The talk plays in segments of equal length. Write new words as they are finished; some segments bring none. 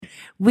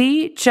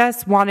We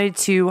just wanted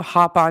to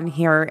hop on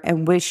here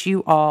and wish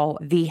you all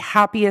the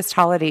happiest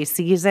holiday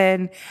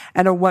season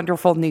and a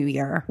wonderful new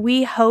year.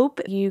 We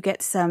hope you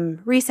get some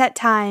reset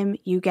time,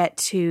 you get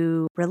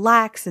to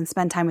relax and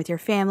spend time with your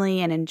family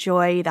and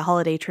enjoy the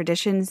holiday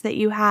traditions that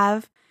you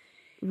have.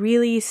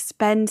 Really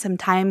spend some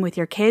time with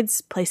your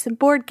kids, play some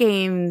board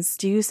games,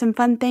 do some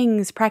fun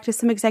things, practice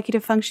some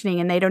executive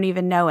functioning, and they don't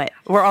even know it.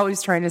 We're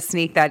always trying to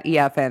sneak that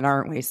EF in,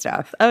 aren't we,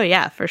 Steph? Oh,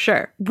 yeah, for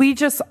sure. We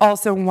just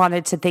also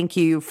wanted to thank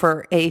you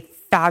for a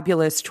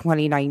fabulous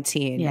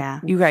 2019.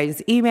 Yeah. You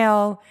guys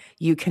email,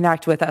 you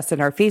connect with us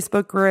in our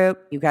Facebook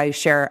group, you guys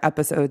share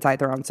episodes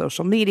either on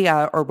social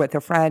media or with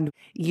a friend.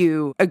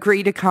 You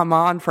agree to come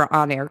on for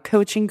on-air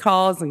coaching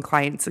calls and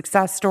client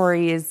success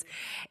stories,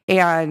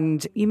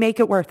 and you make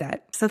it worth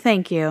it. So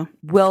thank you.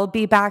 We'll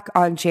be back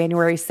on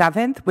January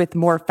 7th with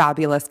more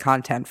fabulous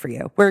content for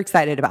you. We're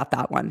excited about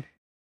that one.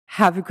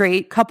 Have a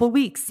great couple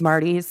weeks,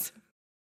 Smarties.